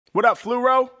What up,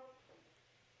 Fluoro?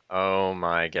 Oh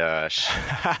my gosh.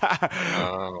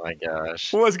 Oh my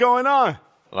gosh. What's going on?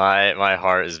 My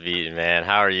heart is beating, man.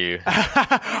 How are you?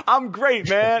 I'm great,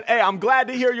 man. Hey, I'm glad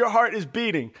to hear your heart is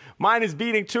beating. Mine is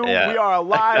beating too. Yeah. We are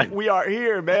alive. We are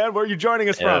here, man. Where are you joining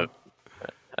us Yeah. from?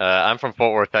 I'm from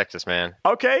Fort Worth, Texas, man.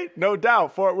 Okay, no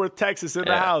doubt. Fort Worth, Texas in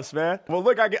the Yeah. house, man. Well,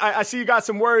 look, I see you got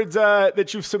some words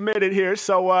that you've submitted here.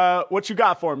 So what you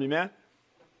got for me, man?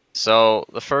 So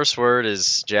the first word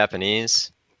is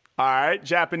Japanese. All right,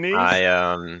 Japanese.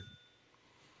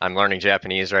 I'm learning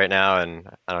Japanese right now, and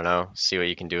I don't know, see what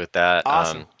you can do with that.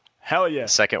 Awesome. Hell yeah.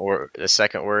 The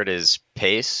second word is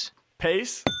pace.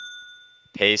 Pace.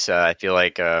 Pace. I feel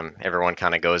like everyone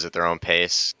kind of goes at their own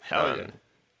pace. Hell yeah.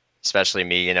 Especially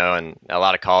me, and a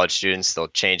lot of college students, they'll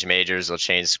change majors, they'll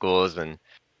change schools, and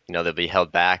they'll be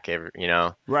held back.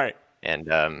 Right. And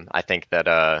I think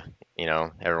that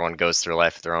everyone goes through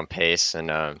life at their own pace.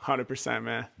 And 100%,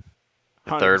 man.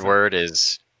 100%. the third word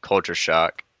is culture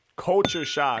shock. Culture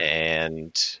shock.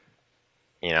 And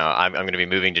I'm going to be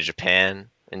moving to Japan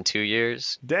in 2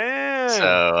 years. Damn.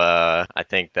 So I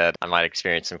think that I might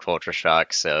experience some culture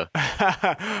shock. So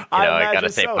I got to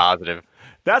stay positive.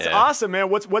 That's Yeah. awesome, man.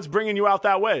 What's bringing you out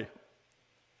that way?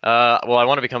 Well, I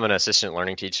want to become an assistant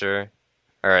learning teacher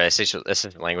or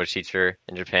assistant language teacher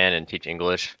in Japan and teach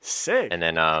English. Sick. And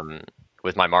then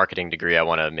with my marketing degree, I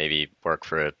want to maybe work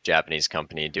for a Japanese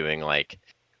company doing like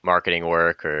marketing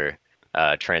work or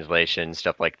translation,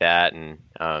 stuff like that. And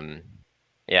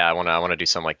I want to do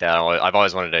something like that. I've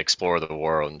always wanted to explore the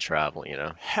world and travel,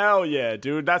 Hell yeah,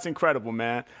 dude. That's incredible,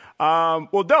 man.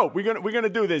 Well, dope. We're gonna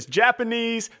do this.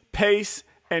 Japanese, pace,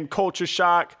 and culture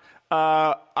shock.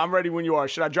 I'm ready when you are.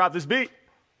 Should I drop this beat?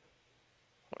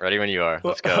 Ready when you are.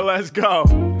 Let's go. Let's go.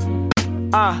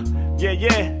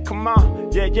 Yeah, come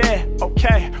on. Yeah,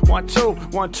 okay. 1, 2,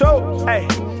 1, 2. Hey,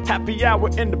 happy hour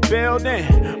in the building.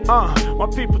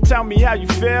 When people tell me how you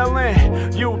feeling,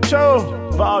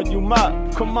 YouTube, volume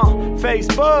up. Come on,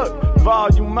 Facebook,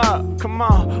 volume up. Come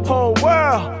on, whole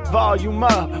world, volume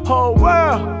up. Whole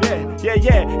world, yeah.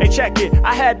 Hey, check it.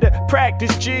 I had to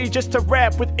practice G just to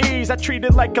rap with ease. I treat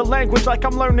it like a language, like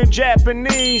I'm learning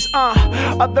Japanese.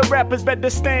 Other rappers better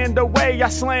stand away. I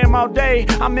slam all day.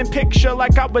 I'm in picture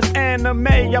like I was anime.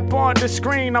 Up on the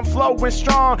screen, I'm flowing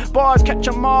strong. Bars catch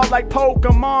 'em all like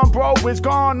Pokemon. Bro is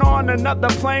gone on another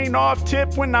plane off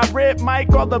tip. When I rip,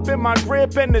 mic all up in my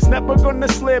grip, and it's never gonna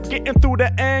slip. Getting through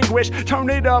the anguish. Turn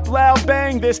it up loud,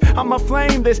 bang this. I'ma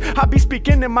flame this. I be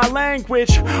speaking in my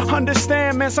language.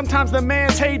 Understand, man, sometimes the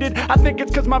man's hated. I think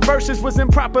it's cause my verses was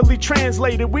improperly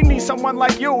translated. We need someone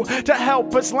like you to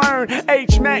help us learn.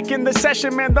 Mack in the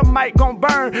session, man, the mic gon'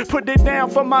 burn. Put it down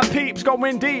for my peeps,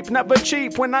 going deep, never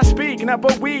cheap. When I speak, never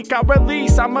weak, I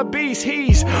release, I'm a beast.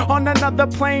 He's on another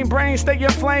plane, brain stay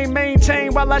aflame,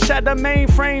 maintain while I shatter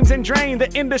mainframes and drain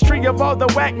the industry of all the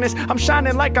whackness. I'm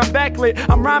shining like I'm backlit,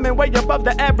 I'm rhyming way above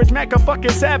the average. Mac a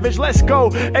fucking savage, let's go.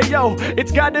 Hey yo,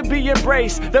 it's gotta be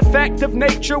embraced. The fact of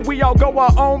nature, we all go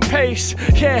our own pace.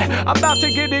 Yeah, I'm about to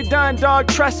get it done, dog,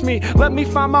 trust me. Let me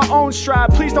find my own stride,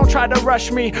 please don't try to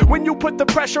rush me. When you put the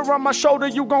pressure on my shoulder,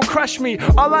 you gon' crush me.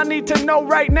 All I need to know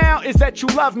right now is that you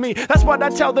love me. That's what I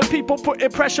tell the people putting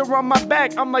pressure on my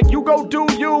back. I'm like, you go do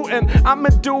you, and I'ma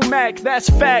do Mac, that's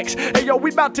facts. Hey yo,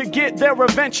 we about to get there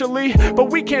eventually, but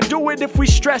we can't do it if we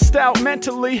stressed out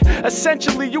mentally.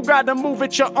 Essentially, you gotta move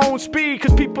at your own speed,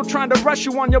 cause people trying to rush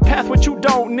you on your path what you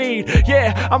don't need.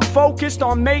 Yeah, I'm focused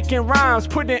on making rhymes,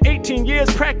 putting 18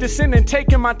 years practicing and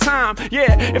taking my time.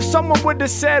 Yeah, if someone would've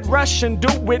said rush and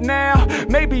do it now,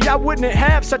 maybe I wouldn't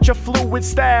have such a fluid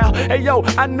style. Hey yo,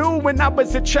 I knew when I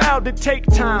was a child it'd take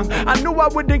time. I knew I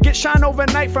wouldn't get shine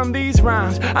overnight from these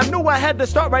rhymes. I knew I had to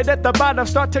start right at the bottom,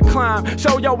 start to climb.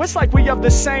 So yo, it's like we of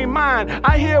the same mind.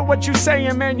 I hear what you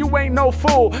saying, man, you ain't no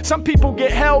fool. Some people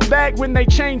get held back when they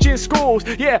change in schools.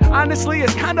 Yeah, honestly,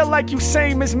 it's kinda like you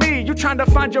same as me. You trying to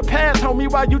find your path, homie,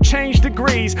 while you change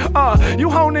degrees. You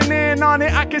honing in on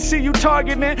it, I can see you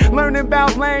targeting. Learning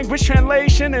about language,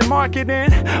 translation, and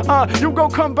marketing. You go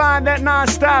combine that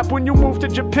non-stop. When you move to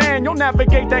Japan, you'll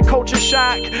navigate that culture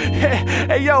shock.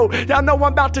 Hey yo, y'all know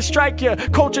I'm about to strike ya.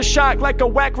 Culture shock like a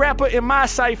whack rapper in my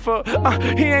cipher.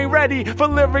 He ain't ready for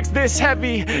lyrics this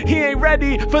heavy. He ain't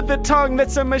ready for the tongue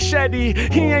that's a machete.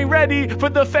 He ain't ready for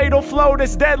the fatal flow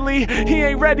that's deadly. He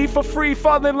ain't ready for free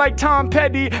falling like Tom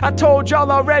Petty. I told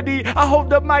y'all already, I hold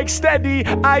the mic steady.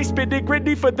 I spit it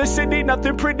gritty for the city,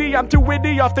 nothing pretty, I'm too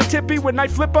witty, off the tippy. When I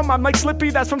flip them, I'm like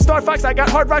Slippy, that's from Star Fox. I got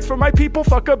hard rocks for my people,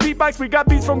 fuck up beat bikes. We got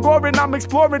beats from Gorin, I'm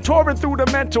exploring, touring through the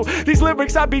mental. These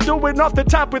lyrics I be doing off the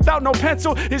top without no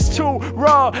pencil. It's too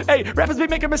raw. Hey, rappers be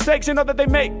making mistakes, you know that they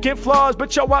making flaws,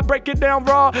 but yo, I break it down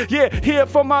raw. Yeah, here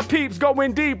for my peeps,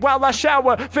 going deep while I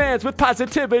shower fans with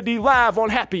positivity, live on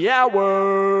Happy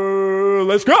Hour.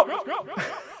 Let's go.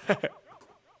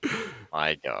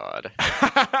 My God,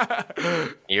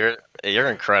 you're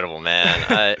incredible, man.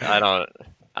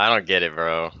 I don't get it,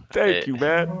 bro. Thank you,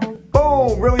 man.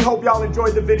 Boom! Really hope y'all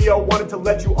enjoyed the video. Wanted to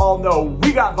let you all know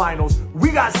we got vinyls,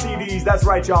 we got CDs. That's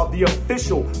right, y'all. The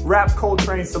official Rap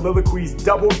Coltrane Soliloquies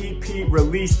double EP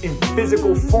released in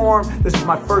physical form. This is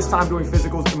my first time doing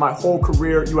physicals in my whole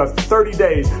career. You have 30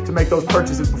 days to make those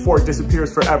purchases before it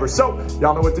disappears forever. So,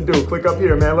 y'all know what to do. Click up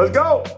here, man. Let's go!